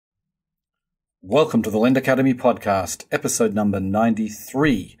Welcome to the Lend Academy podcast, episode number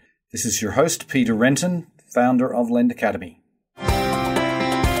 93. This is your host, Peter Renton, founder of Lend Academy.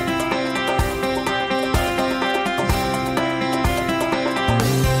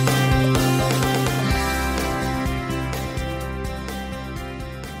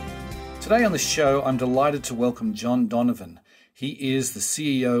 Today on the show, I'm delighted to welcome John Donovan. He is the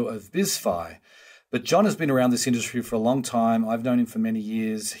CEO of Bizfi. But John has been around this industry for a long time. I've known him for many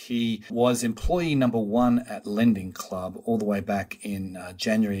years. He was employee number one at Lending Club all the way back in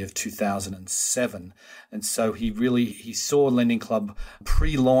January of 2007. And so he saw Lending Club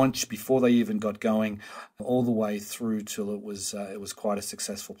pre-launch before they even got going, all the way through till it was quite a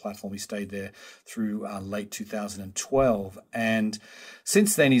successful platform. He stayed there through late 2012. And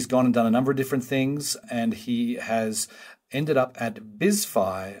since then, he's gone and done a number of different things. And he has ended up at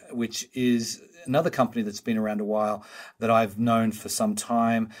Bizfi, which is another company that's been around a while that I've known for some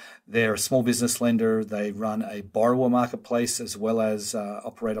time. They're a small business lender. They run a borrower marketplace as well as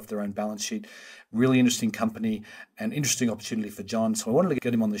operate off their own balance sheet. Really interesting company and interesting opportunity for John. So I wanted to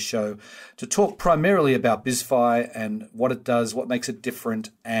get him on the show to talk primarily about Bizfi and what it does, what makes it different,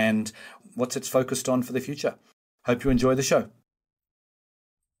 and what's it's focused on for the future. Hope you enjoy the show.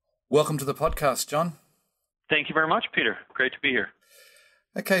 Welcome to the podcast, John. Thank you very much, Peter. Great to be here.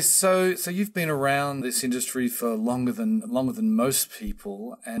 Okay, so you've been around this industry for longer than most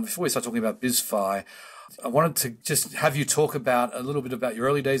people. And before we start talking about Bizfi, I wanted to just have you talk about a little bit about your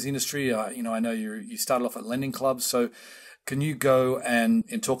early days in the industry. I know you started off at Lending Club, so can you go and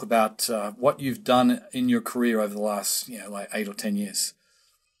talk about what you've done in your career over the last like 8 or 10 years?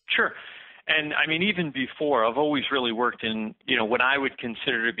 Sure. And I mean, even before, I've always really worked in, what I would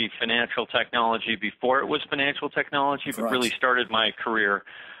consider to be financial technology before it was financial technology, but really started my career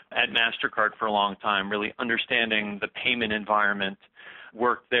at MasterCard for a long time, really understanding the payment environment.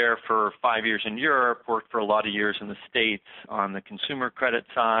 Worked there for 5 years in Europe, worked for a lot of years in the States on the consumer credit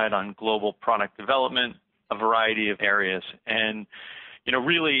side, on global product development, a variety of areas. And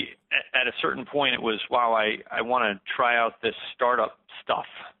really at a certain point it was, wow, I want to try out this startup stuff.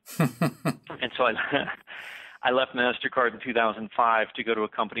 And so I left MasterCard in 2005 to go to a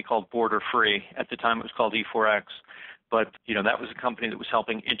company called Border-Free. At the time it was called E4X. But, that was a company that was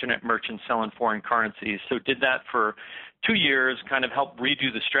helping internet merchants sell in foreign currencies. So did that for 2 years, kind of helped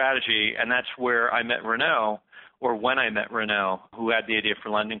redo the strategy. And that's where I met Renault, or when I met Renault, who had the idea for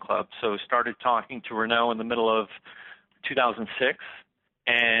Lending Club. So started talking to Renault in the middle of 2006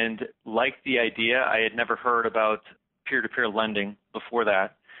 and liked the idea. I had never heard about peer-to-peer lending before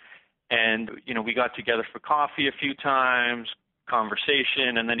that. And, we got together for coffee a few times,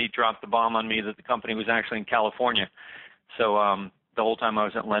 conversation, and then he dropped the bomb on me that the company was actually in California. So the whole time I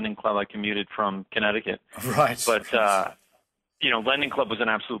was at Lending Club, I commuted from Connecticut. Right. But, Lending Club was an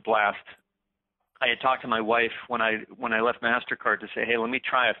absolute blast. I had talked to my wife when I left MasterCard to say, hey, let me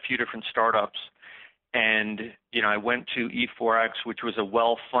try a few different startups. And, I went to E4X, which was a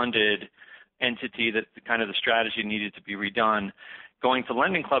well-funded entity that kind of the strategy needed to be redone. Going to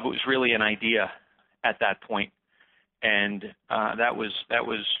Lending Club, it was really an idea at that point. And that was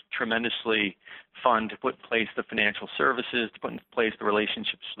tremendously fun to put in place the financial services, to put in place the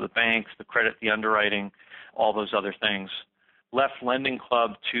relationships with the banks, the credit, the underwriting, all those other things. Left Lending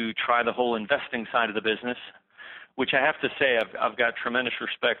Club to try the whole investing side of the business, which I have to say I've got tremendous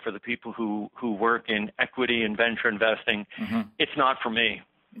respect for the people who work in equity and venture investing. Mm-hmm. It's not for me.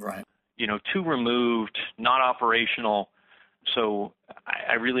 Right. Too removed, not operational. So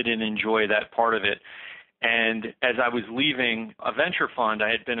I really didn't enjoy that part of it. And as I was leaving a venture fund, I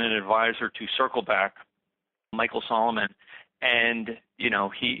had been an advisor to Circleback, Michael Solomon. And,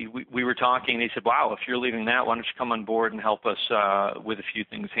 we were talking, and he said, wow, if you're leaving that, why don't you come on board and help us with a few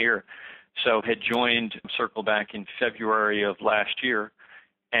things here? So had joined Circleback in February of last year.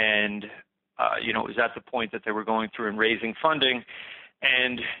 And, it was at the point that they were going through and raising funding.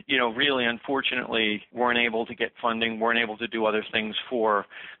 And, really, unfortunately, weren't able to get funding, weren't able to do other things for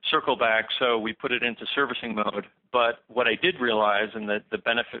Circleback, so we put it into servicing mode. But what I did realize, and the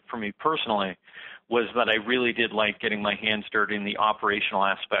benefit for me personally, was that I really did like getting my hands dirty in the operational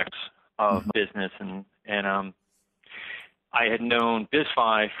aspects of business. And I had known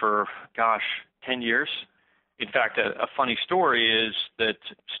Bizfi for, 10 years. In fact, a funny story is that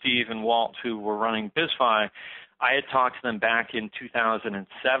Steve and Walt, who were running Bizfi, I had talked to them back in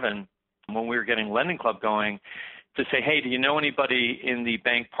 2007 when we were getting Lending Club going to say, hey, do you know anybody in the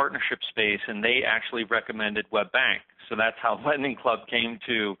bank partnership space? And they actually recommended WebBank. So that's how Lending Club came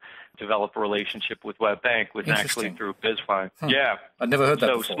to develop a relationship with WebBank, was actually through Bizfi. Huh. Yeah. I'd never heard that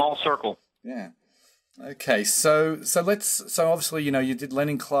before. So small circle. Yeah. Okay, so obviously, you did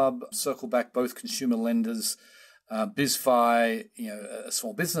Lending Club, Circle Back, both consumer lenders, Bizfi, a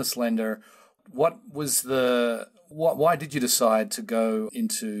small business lender. Why did you decide to go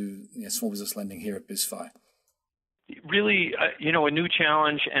into small business lending here at Bizfi? Really, a new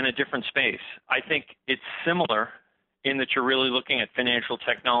challenge and a different space. I think it's similar in that you're really looking at financial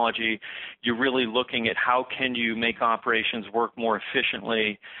technology. You're really looking at how can you make operations work more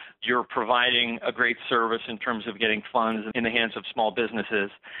efficiently. You're providing a great service in terms of getting funds in the hands of small businesses.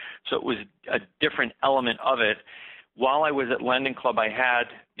 So it was a different element of it. While I was at Lending Club, I had,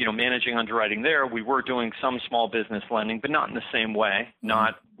 managing underwriting there. We were doing some small business lending, but not in the same way,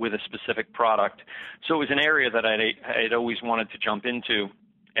 not with a specific product. So it was an area that I'd always wanted to jump into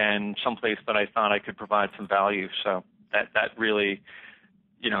and someplace that I thought I could provide some value. So that really,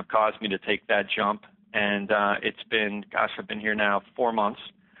 caused me to take that jump. And it's been, I've been here now 4 months.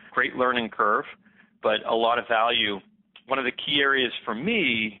 Great learning curve, but a lot of value. One of the key areas for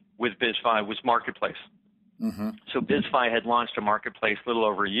me with Bizfi was marketplace. So Bizfi had launched a marketplace a little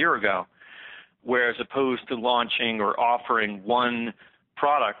over a year ago, where as opposed to launching or offering one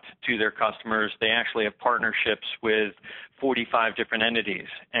product to their customers, they actually have partnerships with 45 different entities.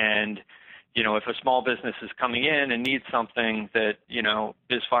 And, if a small business is coming in and needs something that,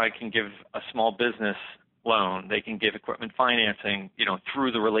 Bizfi can give a small business loan, they can give equipment financing,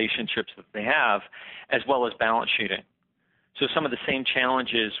 through the relationships that they have, as well as balance sheeting. So some of the same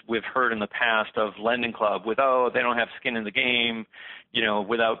challenges we've heard in the past of Lending Club with, they don't have skin in the game,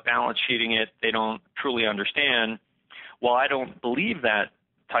 without balance sheeting it, they don't truly understand. While I don't believe that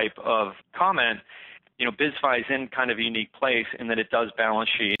type of comment, Bizfi is in kind of a unique place in that it does balance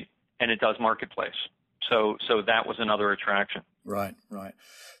sheet and it does marketplace. So that was another attraction. Right.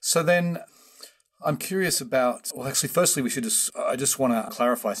 So then I'm curious about, actually, firstly, I just want to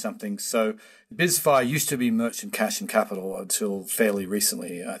clarify something. So Bizfi used to be merchant cash and capital until fairly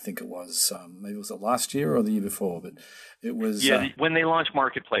recently. I think it was, maybe was it last year or the year before, but it was... Yeah, when they launched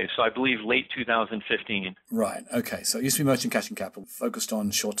Marketplace, so I believe late 2015. Right, okay. So it used to be merchant cash and capital, focused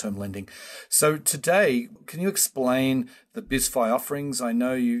on short-term lending. So today, can you explain the Bizfi offerings? I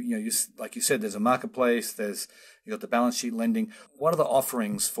know like you said, there's a marketplace, you got the balance sheet lending. What are the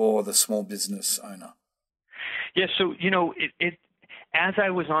offerings for the small business owner? Yeah, so, as I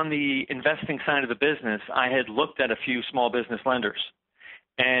was on the investing side of the business, I had looked at a few small business lenders.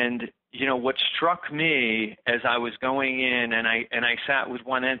 And, what struck me as I was going in and I sat with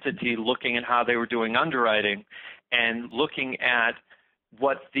one entity looking at how they were doing underwriting and looking at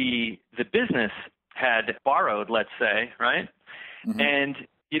what the business had borrowed, let's say, right? And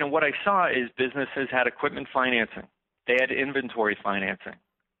what I saw is businesses had equipment financing. They had inventory financing.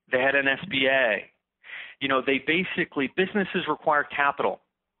 They had an SBA. Businesses require capital.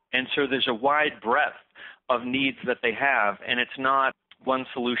 And so there's a wide breadth of needs that they have, and it's not one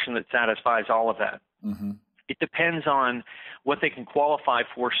solution that satisfies all of that. It depends on what they can qualify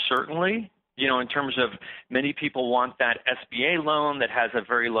for, certainly, in terms of many people want that SBA loan that has a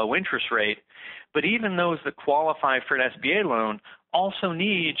very low interest rate. But even those that qualify for an SBA loan also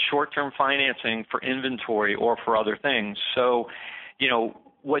need short-term financing for inventory or for other things. So,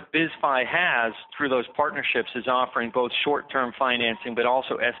 what Bizfi has through those partnerships is offering both short-term financing, but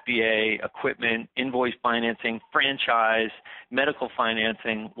also SBA, equipment, invoice financing, franchise, medical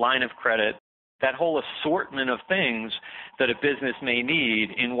financing, line of credit, that whole assortment of things that a business may need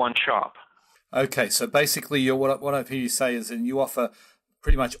in one shop. Okay, so basically what I hear you say is that you offer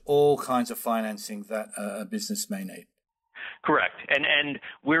pretty much all kinds of financing that a business may need. Correct. And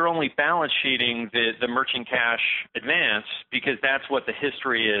we're only balance sheeting the merchant cash advance because that's what the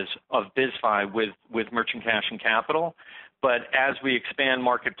history is of Bizfi with merchant cash and capital. But as we expand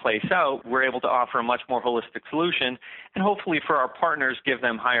Marketplace out, we're able to offer a much more holistic solution and hopefully for our partners give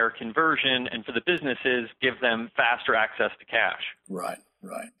them higher conversion and for the businesses give them faster access to cash. Right.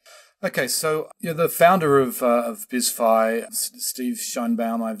 Okay, so the founder of Bizfi, Steve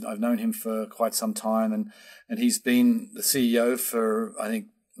Scheinbaum, I've known him for quite some time, and he's been the CEO for, I think,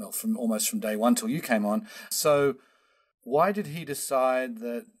 from day one till you came on. So why did he decide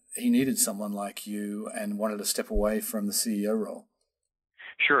that he needed someone like you and wanted to step away from the CEO role?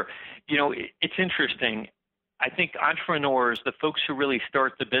 Sure. It's interesting. I think entrepreneurs, the folks who really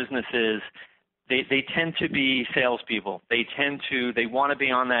start the businesses, they tend to be salespeople. They want to be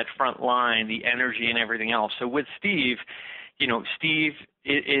on that front line, the energy and everything else. So with Steve, Steve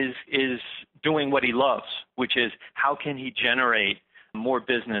is doing what he loves, which is how can he generate more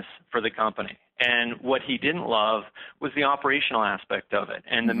business for the company? And what he didn't love was the operational aspect of it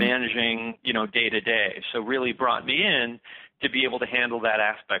and the managing, day to day. So really brought me in to be able to handle that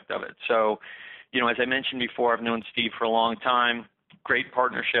aspect of it. So, As I mentioned before, I've known Steve for a long time. Great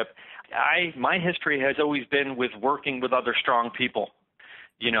partnership. My history has always been with working with other strong people.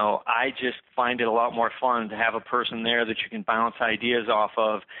 I just find it a lot more fun to have a person there that you can bounce ideas off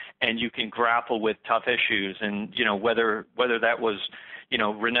of, and you can grapple with tough issues. And, whether that was,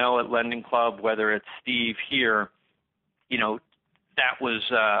 Renault at Lending Club, whether it's Steve here, that was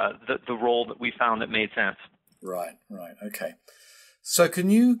the role that we found that made sense. Right. Okay. So can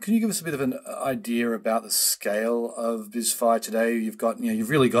you give us a bit of an idea about the scale of Bizfi today? You've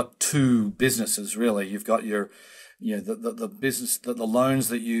really got two businesses, really. You've got your, the business, the loans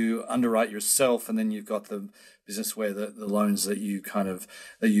that you underwrite yourself, and then you've got the business where the loans that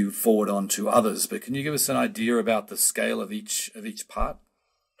you forward on to others. But can you give us an idea about the scale of each part?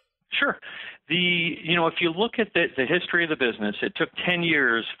 Sure. If you look at the history of the business, it took 10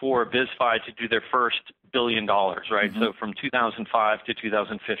 years for Bizfi to do their first $1 billion, right? Mm-hmm. So from 2005 to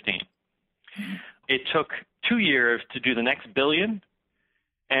 2015. Mm-hmm. It took 2 years to do the next $1 billion,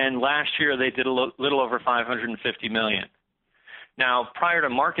 and last year they did a little over $550 million. Now, prior to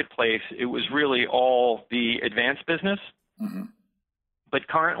Marketplace, it was really all the advanced business, mm-hmm. but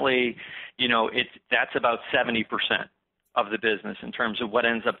currently, that's about 70% of the business in terms of what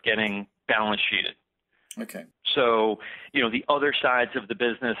ends up getting balance sheeted. Okay. So, the other sides of the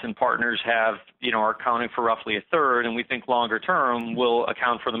business and partners are accounting for roughly a third, and we think longer term will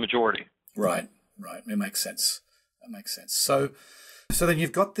account for the majority. Right. It makes sense. That makes sense. So then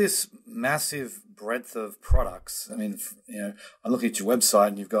you've got this massive breadth of products. I mean, I look at your website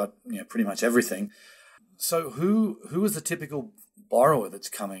and you've got, pretty much everything. So who is the typical borrower that's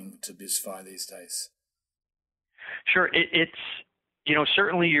coming to Bizfi these days? Sure. It's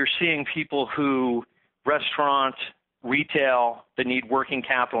certainly you're seeing people who restaurant, retail, that need working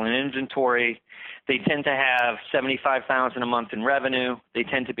capital and inventory. They tend to have $75,000 a month in revenue. They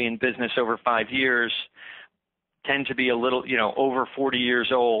tend to be in business over 5 years, tend to be a little, over 40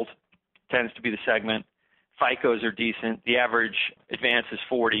 years old, tends to be the segment. FICOs are decent. The average advance is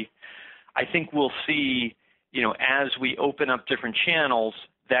 40. I think we'll see, as we open up different channels,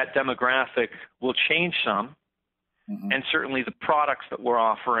 that demographic will change some. Mm-hmm. And certainly the products that we're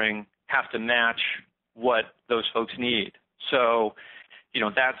offering have to match what those folks need. So,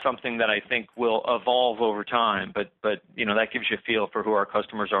 that's something that I think will evolve over time, but that gives you a feel for who our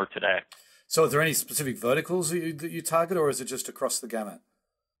customers are today. So are there any specific verticals that you target, or is it just across the gamut?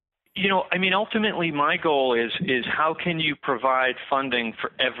 Ultimately my goal is how can you provide funding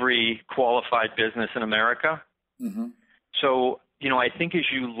for every qualified business in America? Mm-hmm. So, I think as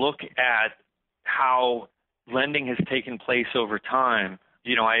you look at how lending has taken place over time,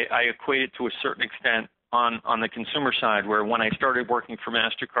 I equate it to a certain extent on the consumer side, where when I started working for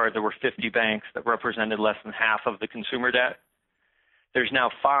MasterCard, there were 50 banks that represented less than half of the consumer debt. There's now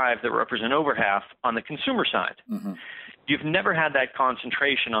 5 that represent over half on the consumer side. Mm-hmm. You've never had that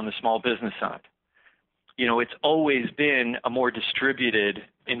concentration on the small business side. It's always been a more distributed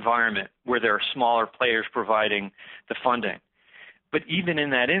environment where there are smaller players providing the funding. But even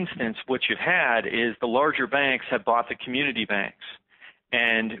in that instance, what you've had is the larger banks have bought the community banks.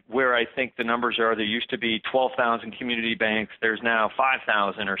 And where I think the numbers are, there used to be 12,000 community banks. There's now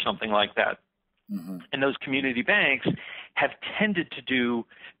 5,000 or something like that. Mm-hmm. And those community banks have tended to do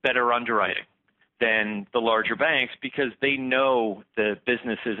better underwriting than the larger banks because they know the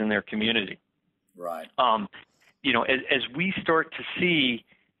businesses in their community. Right. As we start to see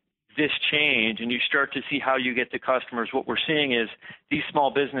this change and you start to see how you get to customers, what we're seeing is these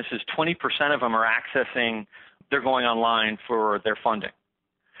small businesses, 20% of them are they're going online for their funding.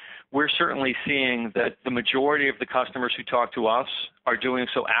 We're certainly seeing that the majority of the customers who talk to us are doing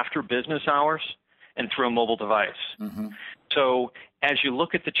so after business hours and through a mobile device. Mm-hmm. So as you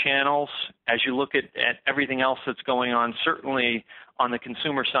look at the channels, as you look at everything else that's going on, certainly on the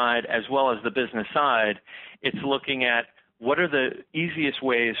consumer side as well as the business side, it's looking at what are the easiest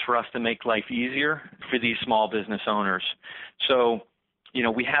ways for us to make life easier for these small business owners. So,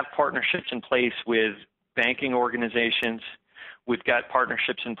 we have partnerships in place with banking organizations. We've got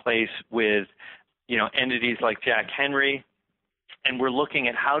partnerships in place with, entities like Jack Henry. And we're looking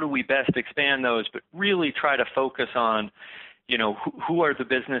at how do we best expand those, but really try to focus on, who are the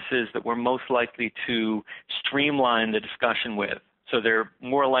businesses that we're most likely to streamline the discussion with. So they're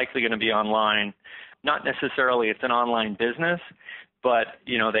more likely going to be online. Not necessarily it's an online business, but,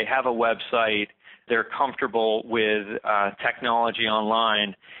 they have a website. They're comfortable with technology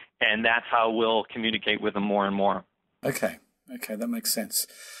online, and that's how we'll communicate with them more and more. Okay, that makes sense.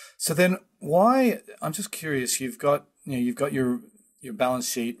 So then why, I'm just curious, you've got your balance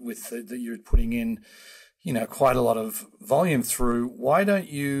sheet with that you're putting in, quite a lot of volume through. Why don't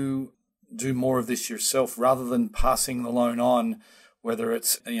you do more of this yourself rather than passing the loan on, whether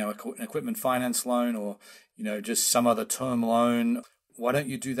it's, an equipment finance loan or, just some other term loan? Why don't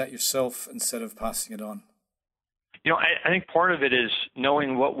you do that yourself instead of passing it on? I think part of it is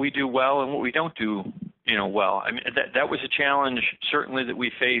knowing what we do well and what we don't do, well. I mean, that was a challenge certainly that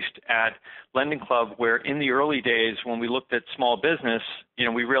we faced at Lending Club, where in the early days when we looked at small business,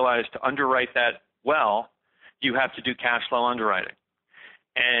 we realized to underwrite that well, you have to do cash flow underwriting.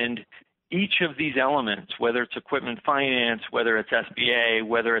 And each of these elements, whether it's equipment finance, whether it's SBA,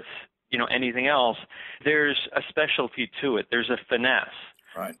 whether it's, anything else, there's a specialty to it. There's a finesse.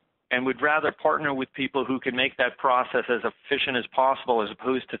 Right. And would rather partner with people who can make that process as efficient as possible, as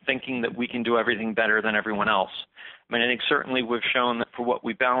opposed to thinking that we can do everything better than everyone else. I mean, I think certainly we've shown that for what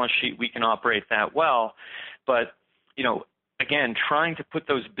we balance sheet, we can operate that well. But, again, trying to put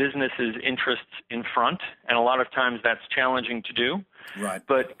those businesses' interests in front, and a lot of times that's challenging to do. Right.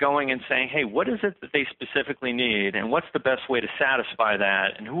 But going and saying, hey, what is it that they specifically need, and what's the best way to satisfy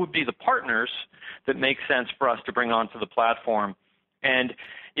that, and who would be the partners that make sense for us to bring onto the platform? And,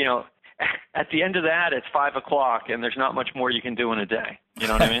 at the end of that, it's 5 o'clock, and there's not much more you can do in a day. You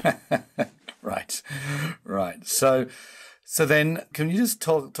know what I mean? Right. So then, can you just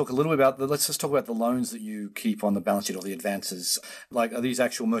talk a little bit about let's just talk about the loans that you keep on the balance sheet, or the advances. Like, are these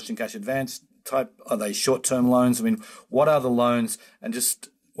actual merchant cash advance type? Are they short-term loans? I mean, what are the loans, and just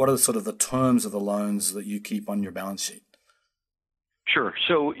what are sort of the terms of the loans that you keep on your balance sheet? Sure.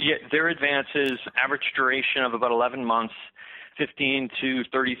 So their advances, average duration of about 11 months, 15 to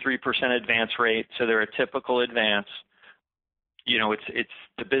 33% advance rate. So they're a typical advance. It's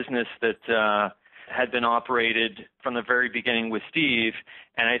the business that had been operated from the very beginning with Steve.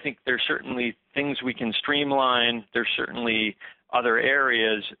 And I think there's certainly things we can streamline. There's certainly other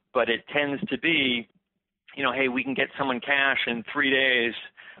areas, but it tends to be, hey, we can get someone cash in 3 days,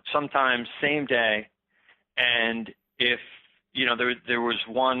 sometimes same day. And if there was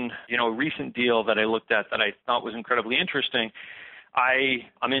one, recent deal that I looked at that I thought was incredibly interesting.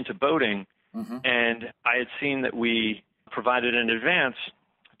 I'm into boating, mm-hmm. and I had seen that we provided an advance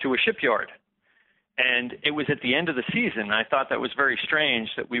to a shipyard. And it was at the end of the season. I thought that was very strange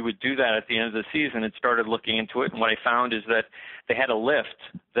that we would do that at the end of the season, and started looking into it. And what I found is that they had a lift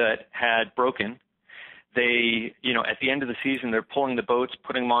that had broken. They, at the end of the season, they're pulling the boats,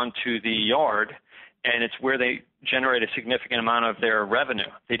 putting them onto the yard, and it's where they generate a significant amount of their revenue.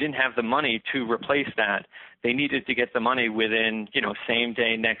 They didn't have the money to replace that. They needed to get the money within, same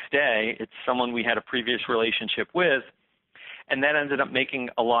day, next day. It's someone we had a previous relationship with, and that ended up making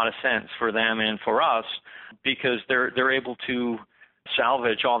a lot of sense for them and for us, because they're able to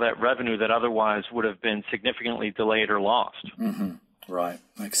salvage all that revenue that otherwise would have been significantly delayed or lost. Mm-hmm. Right.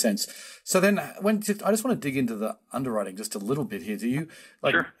 Makes sense. So then I just want to dig into the underwriting just a little bit here.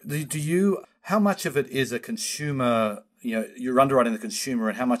 Sure. How much of it is a consumer, you're underwriting the consumer,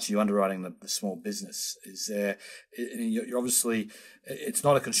 and how much are you underwriting the small business? Is there, you're obviously, it's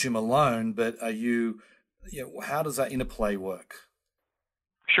not a consumer loan, but are you, how does that interplay work?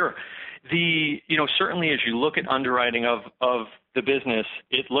 Sure. Certainly as you look at underwriting of the business,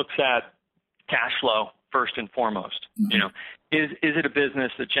 it looks at cash flow first and foremost. Mm-hmm. Is it a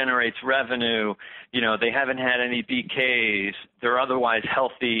business that generates revenue? They haven't had any BKs. They're otherwise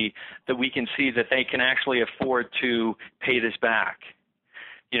healthy, that we can see that they can actually afford to pay this back.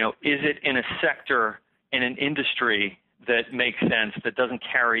 Is it in a sector, in an industry that makes sense, that doesn't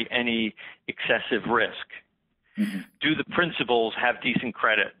carry any excessive risk? Mm-hmm. Do the principals have decent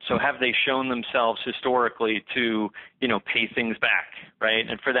credit? So have they shown themselves historically to, pay things back, right?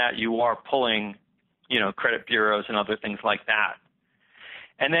 And for that, you are pulling credit bureaus and other things like that.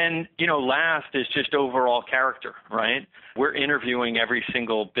 And then, last is just overall character, right? We're interviewing every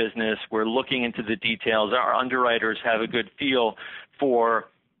single business. We're looking into the details. Our underwriters have a good feel for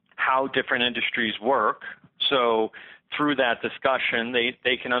how different industries work. So through that discussion,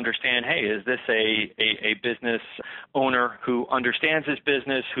 they can understand, hey, is this a business owner who understands his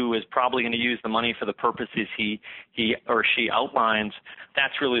business, who is probably going to use the money for the purposes he or she outlines?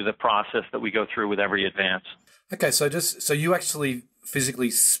 That's really the process that we go through with every advance. Okay, so you actually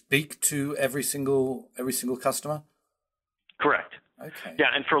physically speak to every single customer? Correct. Okay. Yeah,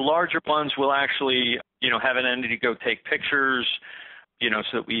 and for larger ones, we'll actually, have an entity go take pictures,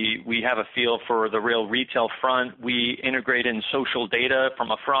 so that we have a feel for the real retail front. We integrate in social data from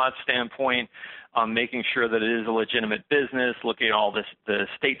a fraud standpoint, making sure that it is a legitimate business, looking at all the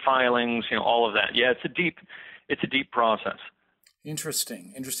state filings, all of that. Yeah, it's a deep process.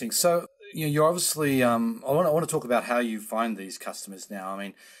 Interesting. So, you're obviously, I want to talk about how you find these customers now. I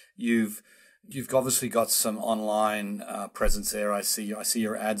mean, you've You've obviously got some online presence there. I see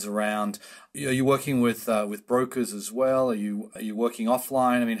your ads around. Are you working with brokers as well? Are you working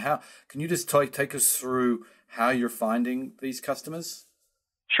offline? I mean, how can you just take us through how you're finding these customers?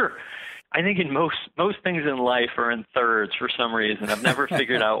 Sure. I think in most things in life are in thirds for some reason. I've never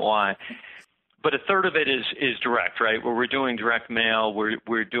figured out why. But a third of it is direct, right? Where we're doing direct mail,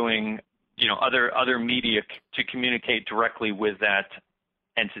 we're doing other media to communicate directly with that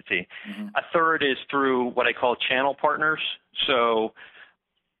entity. Mm-hmm. A third is through what I call channel partners. So,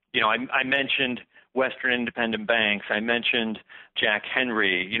 I mentioned Western Independent Banks. I mentioned Jack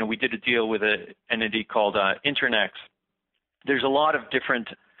Henry. We did a deal with an entity called Internex. There's a lot of different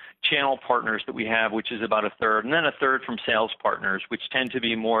channel partners that we have, which is about a third, and then a third from sales partners, which tend to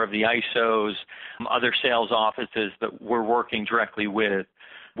be more of the ISOs, other sales offices that we're working directly with.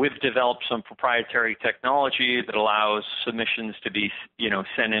 We've developed some proprietary technology that allows submissions to be,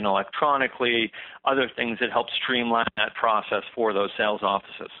 sent in electronically, other things that help streamline that process for those sales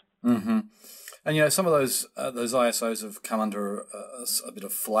offices. Mm-hmm. And, some of those ISOs have come under a bit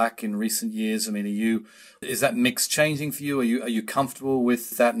of flack in recent years. I mean, is that mix changing for you? Are you comfortable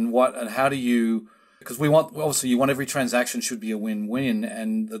with that? And how do you, because you want every transaction should be a win-win,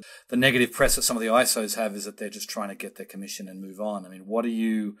 and the negative press that some of the ISOs have is that they're just trying to get their commission and move on. I mean,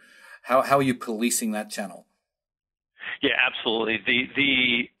 how are you policing that channel? Yeah, absolutely.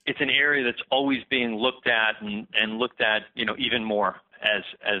 It's an area that's always being looked at and looked at, even more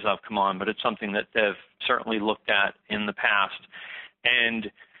as I've come on, but it's something that they've certainly looked at in the past.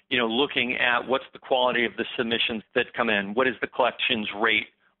 And, looking at what's the quality of the submissions that come in, what is the collections rate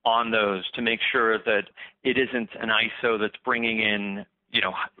on those to make sure that it isn't an ISO that's bringing in,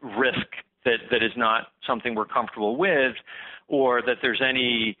 risk that is not something we're comfortable with, or that there's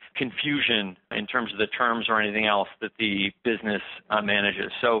any confusion in terms of the terms or anything else that the business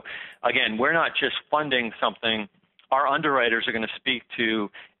manages. So again, we're not just funding something. Our underwriters are going to speak to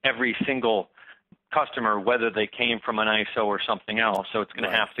every single customer, whether they came from an ISO or something else. So it's going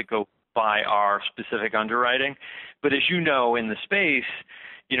to have to go by our specific underwriting. But as you know, in the space,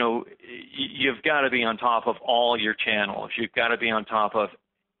 you've got to be on top of all your channels. You've got to be on top of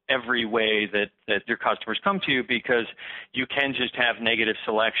every way that your customers come to you, because you can just have negative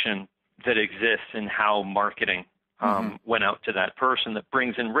selection that exists in how marketing went out to that person that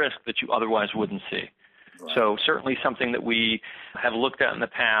brings in risk that you otherwise wouldn't see. Right. So certainly something that we have looked at in the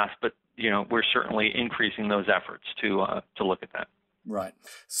past, but we're certainly increasing those efforts to look at that. Right.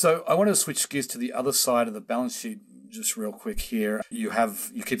 So I want to switch gears to the other side of the balance sheet just real quick here. You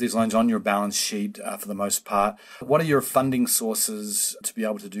keep these loans on your balance sheet for the most part. What are your funding sources to be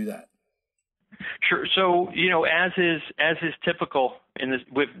able to do that? Sure. So, as is typical in this,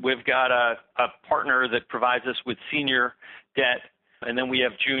 we've got a partner that provides us with senior debt, and then we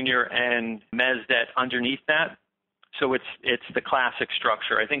have junior and mezz debt underneath that. So it's the classic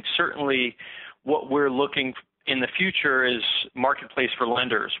structure. I think certainly what we're looking in the future is marketplace for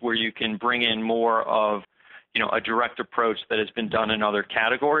lenders, where you can bring in more of a direct approach that has been done in other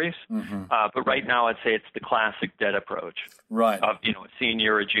categories. Mm-hmm. But right now, I'd say it's the classic debt approach. Right. Of a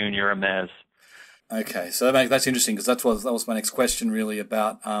senior, a junior, a mezz. Okay, so that was interesting, because that was my next question really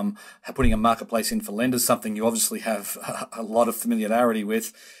about putting a marketplace in for lenders, something you obviously have a lot of familiarity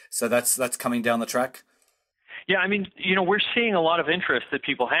with. So that's coming down the track. Yeah, I mean, we're seeing a lot of interest that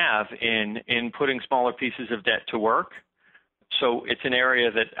people have in putting smaller pieces of debt to work. So it's an area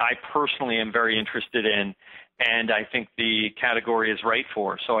that I personally am very interested in, and I think the category is right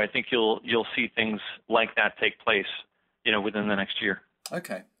for. So I think you'll see things like that take place, within the next year.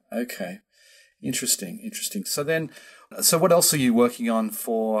 Okay. Interesting. So what else are you working on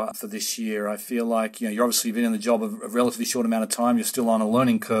for this year? I feel like, you're obviously been in the job a relatively short amount of time. You're still on a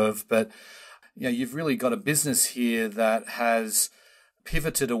learning curve, but you've really got a business here that has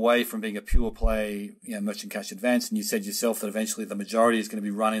pivoted away from being a pure play, merchant cash advance. And you said yourself that eventually the majority is going to be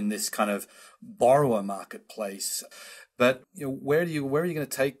run in this kind of borrower marketplace. But where are you going to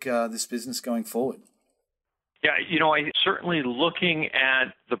take this business going forward? Yeah, I certainly looking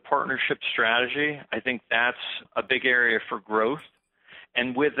at the partnership strategy. I think that's a big area for growth.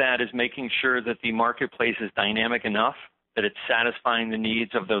 And with that is making sure that the marketplace is dynamic enough that it's satisfying the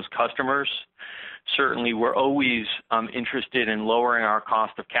needs of those customers. Certainly, we're always interested in lowering our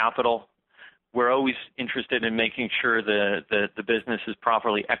cost of capital. We're always interested in making sure that the business is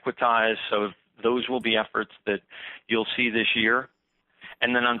properly equitized. So those will be efforts that you'll see this year.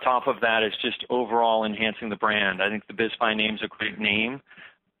 And then on top of that is just overall enhancing the brand. I think the Bizfi name is a great name.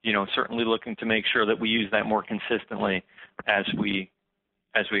 Certainly looking to make sure that we use that more consistently as we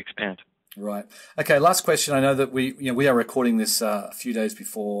expand. Right. Okay. Last question. I know that we are recording this a few days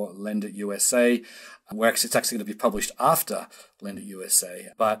before Lend It USA. It's actually going to be published after Lend It USA.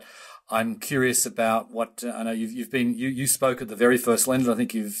 But I'm curious about what I know you spoke at the very first Lend It. I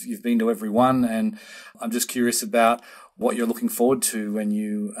think you've been to every one, and I'm just curious about what you're looking forward to when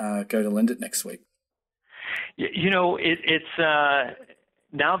you go to Lend It next week. It's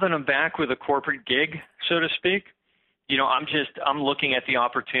now that I'm back with a corporate gig, so to speak. I'm looking at the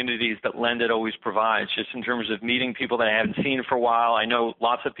opportunities that Lend It always provides, just in terms of meeting people that I haven't seen for a while. I know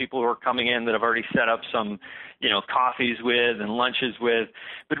lots of people who are coming in that I've already set up some, coffees with and lunches with,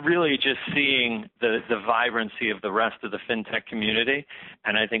 but really just seeing the vibrancy of the rest of the fintech community.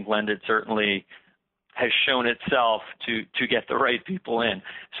 And I think Lend It certainly has shown itself to get the right people in.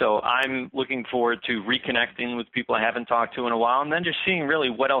 So I'm looking forward to reconnecting with people I haven't talked to in a while, and then just seeing really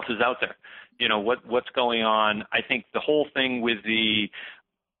what else is out there. What's going on. I think the whole thing with the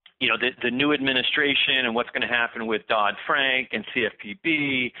new administration and what's going to happen with Dodd-Frank and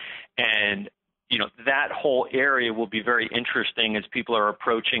CFPB and, that whole area will be very interesting as people are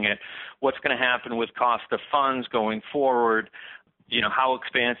approaching it. What's going to happen with cost of funds going forward? How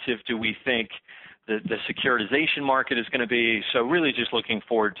expansive do we think the securitization market is going to be? So really just looking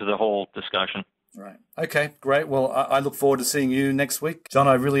forward to the whole discussion. Right. Okay, great. Well, I look forward to seeing you next week. John,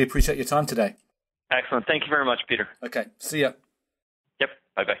 I really appreciate your time today. Excellent. Thank you very much, Peter. Okay, see ya. Yep,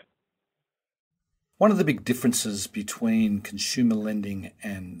 bye-bye. One of the big differences between consumer lending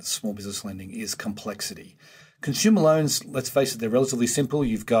and small business lending is complexity. Consumer loans, let's face it, they're relatively simple.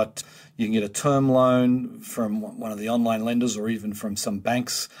 You can get a term loan from one of the online lenders or even from some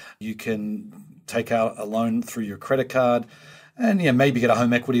banks. You can take out a loan through your credit card and maybe get a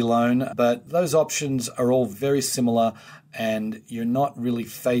home equity loan. But those options are all very similar, and you're not really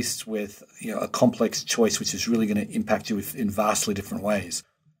faced with a complex choice which is really going to impact you in vastly different ways.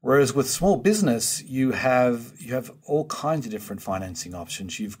 Whereas with small business, you have all kinds of different financing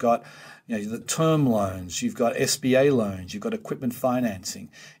options. You've got the term loans, you've got SBA loans, you've got equipment financing,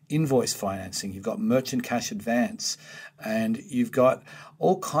 invoice financing, you've got merchant cash advance, and you've got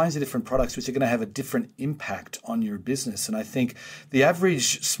all kinds of different products which are going to have a different impact on your business. And I think the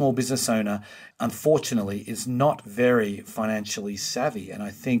average small business owner, unfortunately, is not very financially savvy, and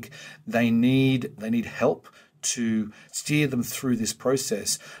I think they need help to steer them through this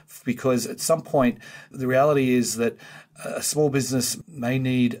process, because at some point the reality is that a small business may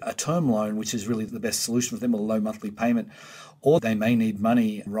need a term loan, which is really the best solution for them, with a low monthly payment, or they may need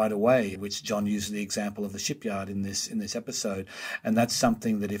money right away, which John used the example of the shipyard in this episode. And that's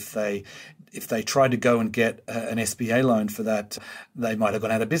something that if they tried to go and get an SBA loan for that, they might have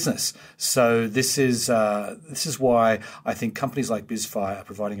gone out of business. So this is why I think companies like Bizfi are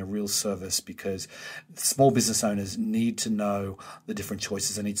providing a real service, because small business owners need to know the different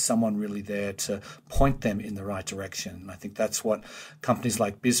choices. They need someone really there to point them in the right direction. And I think that's what companies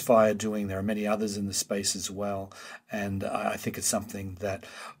like Bizfi are doing. There are many others in the space as well. And I think it's something that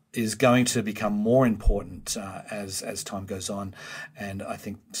is going to become more important as time goes on. And I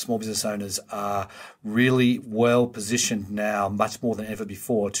think small business owners are really well positioned now, much more than ever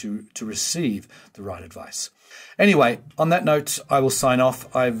before, to receive the right advice. Anyway, on that note, I will sign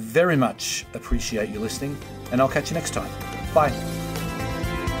off. I very much appreciate you listening, and I'll catch you next time. Bye.